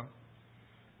Joshua,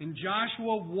 in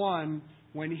Joshua 1,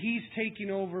 when he's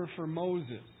taking over for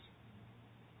Moses,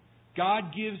 God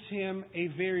gives him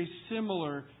a very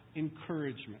similar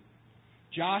encouragement.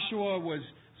 Joshua was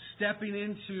stepping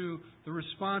into the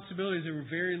responsibilities that were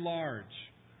very large.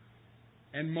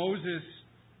 And Moses,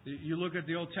 you look at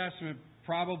the Old Testament,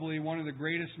 probably one of the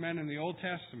greatest men in the Old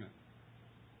Testament.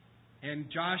 And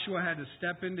Joshua had to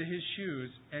step into his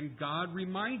shoes, and God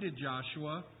reminded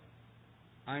Joshua,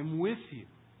 I'm with you.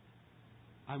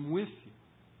 I'm with you.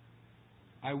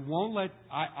 I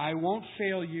won't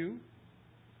fail you.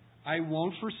 I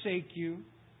won't forsake you.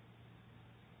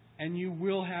 And you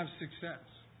will have success.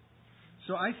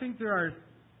 So I think there are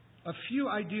a few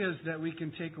ideas that we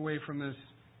can take away from this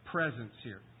presence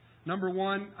here. Number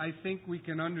one, I think we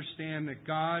can understand that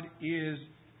God is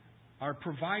our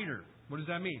provider. What does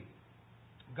that mean?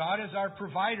 God is our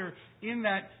provider in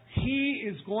that He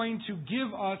is going to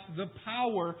give us the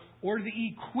power or the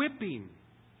equipping,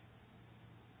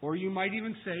 or you might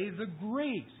even say the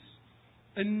grace,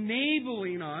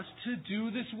 enabling us to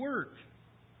do this work.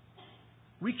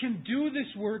 We can do this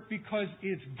work because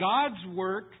it's God's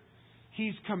work.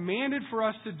 He's commanded for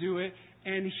us to do it,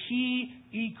 and He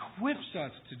equips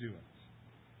us to do it.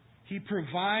 He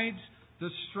provides the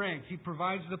strength. He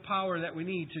provides the power that we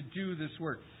need to do this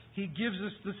work. He gives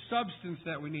us the substance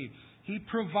that we need. He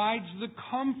provides the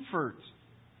comfort.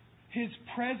 His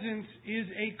presence is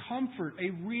a comfort,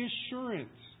 a reassurance,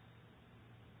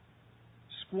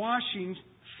 squashing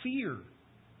fear.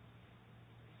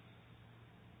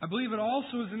 I believe it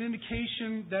also is an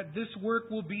indication that this work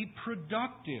will be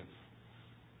productive.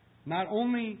 Not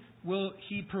only will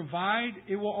He provide,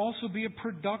 it will also be a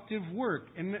productive work.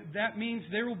 And that means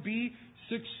there will be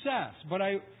success. But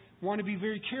I want to be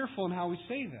very careful in how we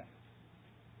say that.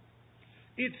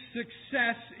 It's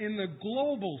success in the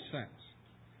global sense.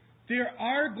 There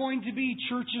are going to be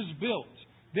churches built.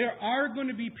 There are going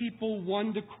to be people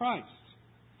won to Christ.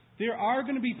 There are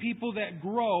going to be people that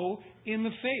grow in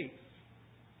the faith.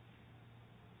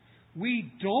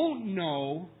 We don't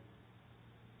know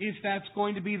if that's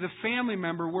going to be the family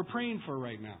member we're praying for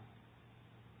right now.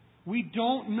 We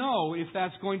don't know if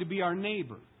that's going to be our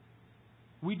neighbor.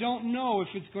 We don't know if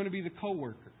it's going to be the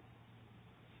coworker.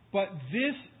 But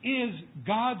this is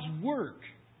God's work.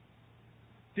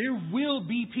 There will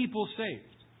be people saved.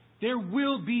 There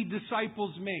will be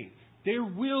disciples made. There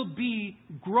will be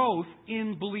growth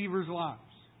in believers' lives.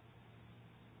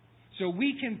 So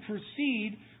we can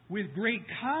proceed with great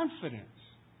confidence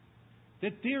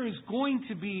that there is going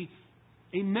to be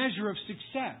a measure of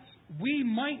success. We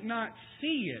might not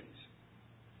see it.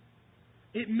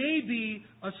 It may be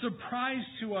a surprise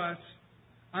to us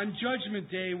on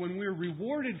Judgment Day when we're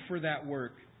rewarded for that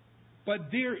work.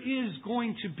 But there is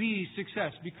going to be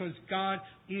success because God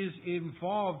is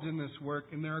involved in this work,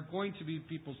 and there are going to be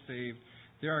people saved.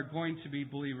 There are going to be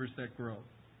believers that grow.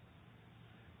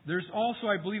 There's also,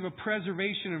 I believe, a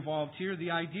preservation involved here.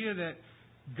 The idea that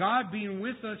God being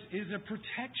with us is a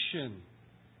protection.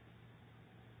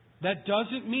 That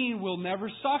doesn't mean we'll never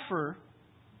suffer.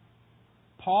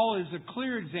 Paul is a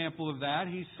clear example of that.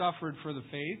 He suffered for the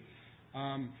faith.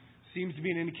 Seems to be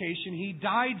an indication he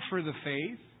died for the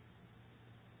faith.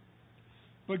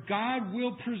 But God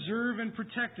will preserve and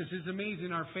protect us. It's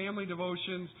amazing. Our family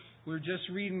devotions, we're just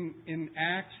reading in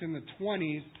Acts in the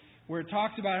 20s, where it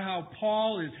talks about how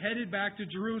Paul is headed back to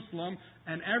Jerusalem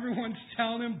and everyone's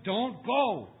telling him, don't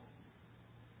go.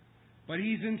 But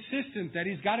he's insistent that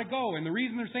he's got to go. And the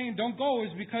reason they're saying don't go is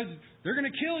because they're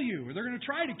going to kill you, or they're going to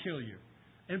try to kill you.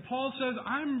 And Paul says,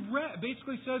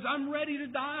 basically says, I'm ready to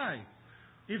die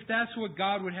if that's what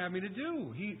God would have me to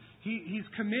do. He's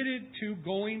committed to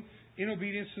going in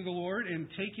obedience to the Lord and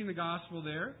taking the gospel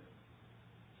there.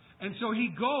 And so he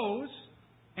goes,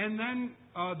 And then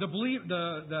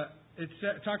it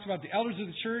talks about the elders of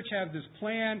the church have this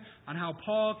plan on how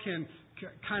Paul can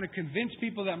kind of convince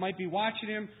people that might be watching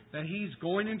him that he's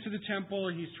going into the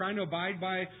temple. He's trying to abide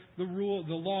by the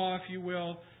law, if you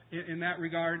will, in that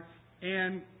regard.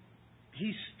 And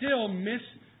he still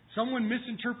someone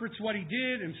misinterprets what he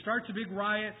did and starts a big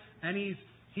riot, and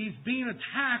he's being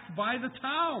attacked by the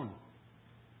town.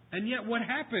 And yet what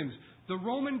happens? The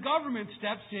Roman government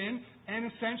steps in and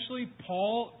essentially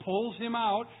Paul pulls him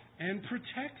out and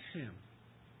protects him.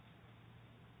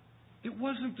 It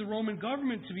wasn't the Roman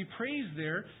government to be praised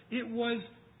there. It was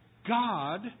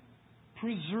God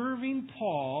preserving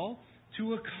Paul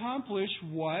to accomplish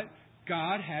what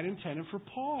God had intended for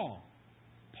Paul.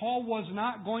 Paul was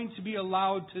not going to be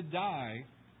allowed to die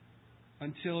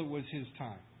until it was his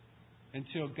time,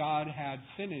 until God had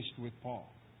finished with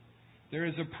Paul. There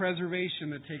is a preservation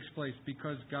that takes place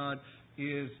because God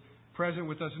is present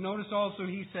with us. Notice also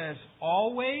he says,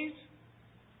 always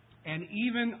and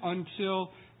even until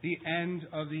the end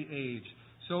of the age.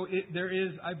 So there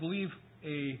is, I believe,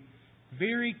 a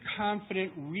very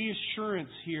confident reassurance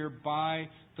here by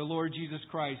the Lord Jesus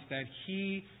Christ that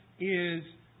He is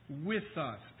with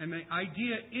us. And the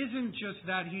idea isn't just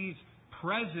that He's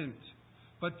present,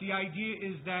 but the idea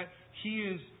is that He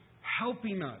is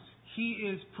helping us. He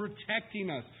is protecting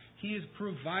us. He is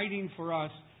providing for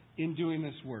us in doing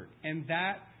this work. And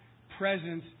that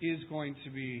presence is going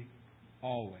to be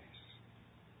always.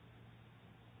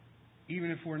 Even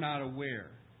if we're not aware.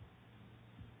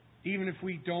 Even if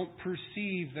we don't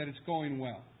perceive that it's going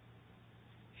well.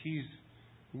 He's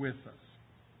with us.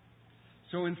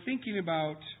 So in thinking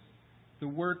about the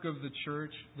work of the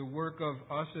church, the work of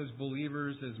us as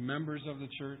believers, as members of the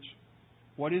church,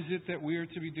 what is it that we are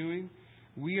to be doing?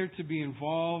 We are to be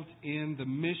involved in the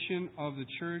mission of the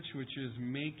church, which is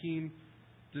making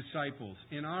disciples.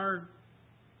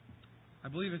 I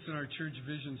believe it's in our church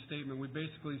vision statement, we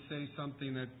basically say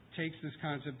something that takes this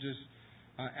concept, just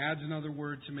adds another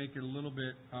word to make it a little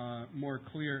bit more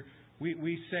clear.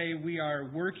 We say we are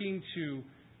working to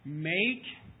make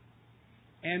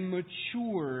and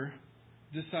mature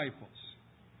disciples.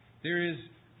 There is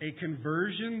a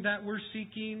conversion that we're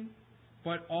seeking,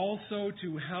 but also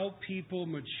to help people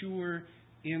mature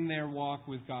in their walk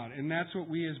with God. And that's what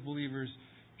we as believers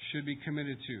should be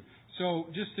committed to. So,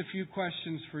 just a few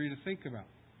questions for you to think about.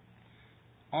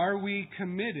 Are we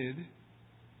committed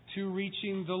to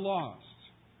reaching the lost?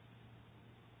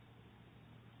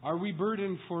 Are we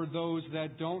burdened for those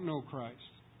that don't know Christ?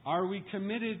 Are we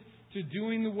committed to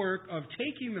doing the work of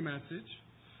taking the message,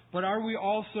 but are we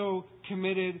also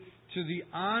committed to the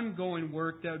ongoing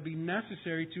work that would be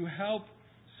necessary to help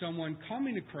someone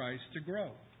coming to Christ to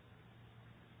grow?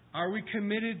 Are we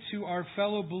committed to our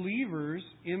fellow believers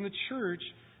in the church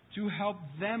to help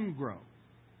them grow?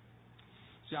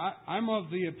 See, I'm of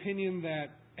the opinion that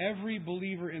every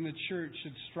believer in the church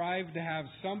should strive to have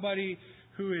somebody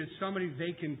who is somebody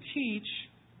they can teach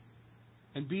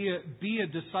and be a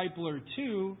discipler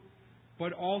to,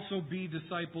 but also be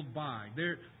discipled by.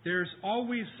 There's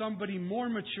always somebody more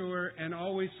mature and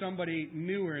always somebody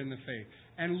newer in the faith.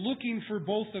 And looking for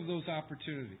both of those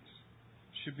opportunities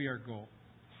should be our goal.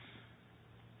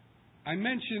 I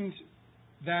mentioned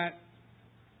that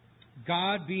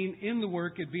God being in the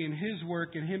work, it being His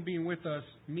work, and Him being with us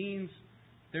means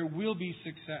there will be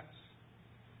success.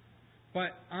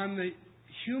 But on the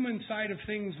human side of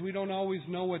things, we don't always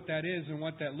know what that is and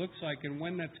what that looks like and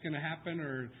when that's going to happen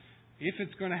or if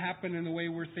it's going to happen in the way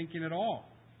we're thinking at all.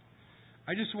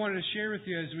 I just wanted to share with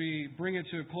you as we bring it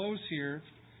to a close here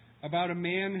about a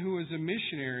man who was a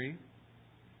missionary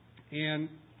and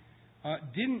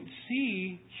didn't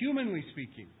see, humanly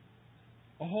speaking,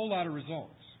 a whole lot of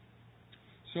results.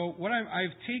 So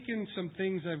I've taken some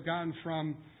things I've gotten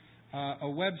from a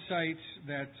website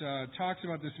that talks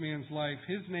about this man's life.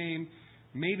 His name,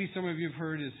 maybe some of you have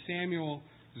heard, is Samuel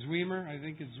Zwemer. I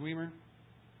think it's Zwemer.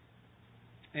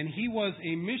 And he was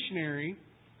a missionary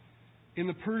in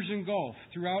the Persian Gulf,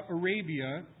 throughout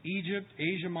Arabia, Egypt,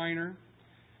 Asia Minor.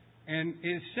 And it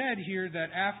is said here that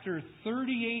after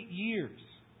 38 years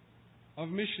of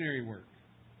missionary work,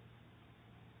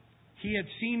 he had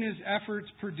seen his efforts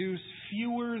produce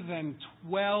fewer than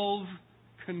 12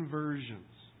 conversions.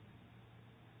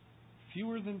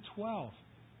 Fewer than 12.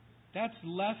 That's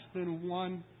less than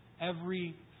one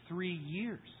every 3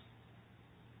 years.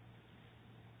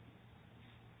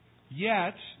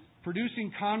 Yet,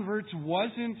 producing converts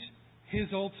wasn't his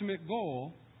ultimate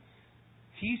goal.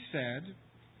 He said,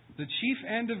 the chief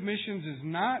end of missions is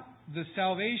not the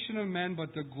salvation of men,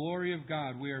 but the glory of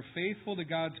God. We are faithful to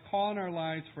God's call in our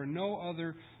lives, for no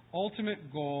other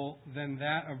ultimate goal than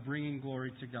that of bringing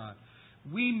glory to God.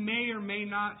 We may or may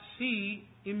not see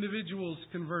individuals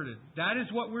converted. That is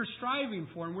what we're striving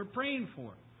for and we're praying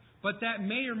for. But that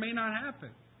may or may not happen.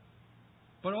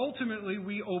 But ultimately,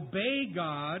 we obey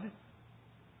God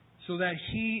so that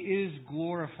He is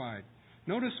glorified.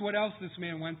 Notice what else this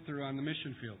man went through on the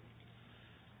mission field.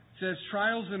 It says,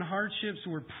 trials and hardships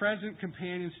were present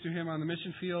companions to him on the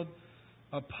mission field.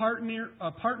 A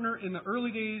partner in the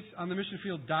early days on the mission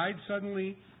field died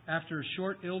suddenly after a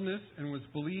short illness and was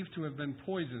believed to have been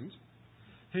poisoned.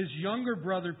 His younger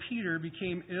brother Peter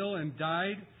became ill and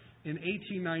died in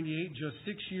 1898, just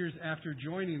 6 years after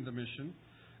joining the mission.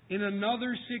 In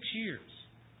another 6 years,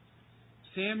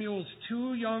 Samuel's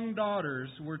 2 young daughters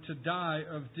were to die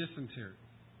of dysentery.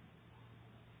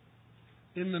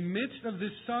 In the midst of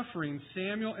this suffering,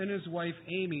 Samuel and his wife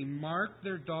Amy marked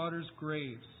their daughters'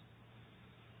 graves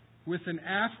with an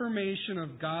affirmation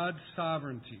of God's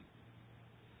sovereignty.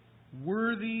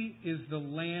 Worthy is the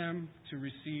Lamb to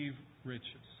receive riches.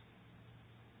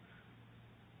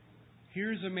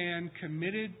 Here's a man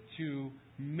committed to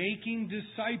making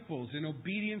disciples in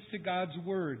obedience to God's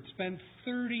Word. Spent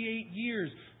 38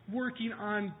 years working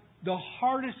on the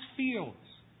hardest fields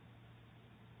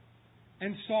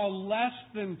and saw less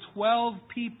than 12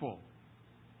 people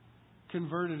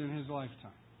converted in his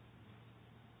lifetime.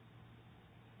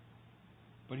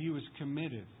 But he was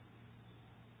committed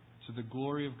to the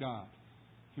glory of God.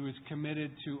 He was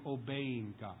committed to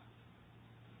obeying God.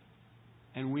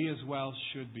 And we as well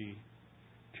should be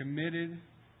committed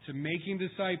to making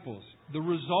disciples. The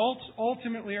results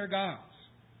ultimately are God's.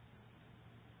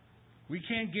 We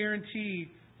can't guarantee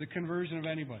the conversion of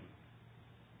anybody.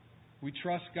 We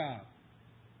trust God.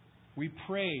 We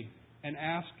pray and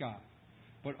ask God.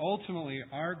 But ultimately,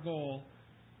 our goal,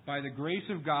 by the grace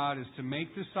of God, is to make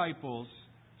disciples,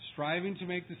 striving to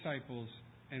make disciples,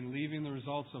 and leaving the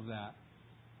results of that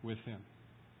with Him.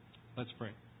 Let's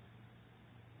pray.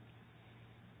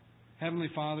 Heavenly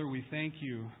Father, we thank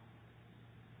You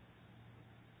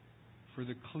for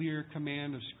the clear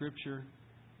command of Scripture.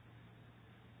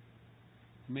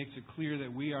 It makes it clear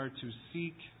that we are to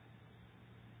seek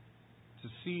to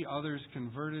see others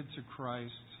converted to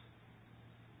Christ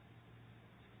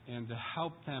and to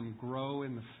help them grow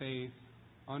in the faith,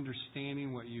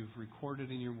 understanding what You've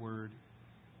recorded in Your Word.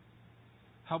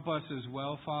 Help us as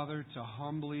well, Father, to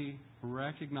humbly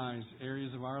recognize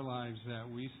areas of our lives that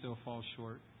we still fall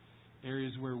short,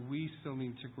 areas where we still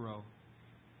need to grow.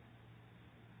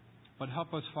 But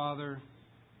help us, Father,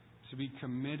 to be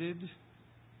committed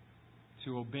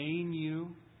to obeying You,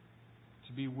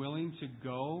 to be willing to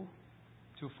go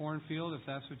to a foreign field if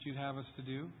that's what You'd have us to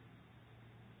do,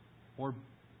 or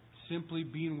simply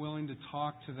being willing to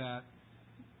talk to that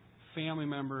family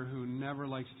member who never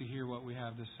likes to hear what we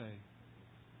have to say.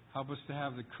 Help us to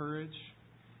have the courage.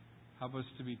 Help us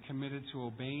to be committed to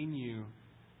obeying You.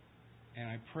 And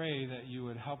I pray that You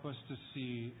would help us to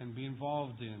see and be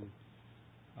involved in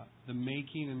the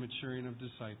making and maturing of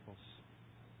disciples.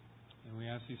 And we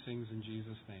ask these things in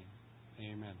Jesus'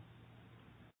 name. Amen.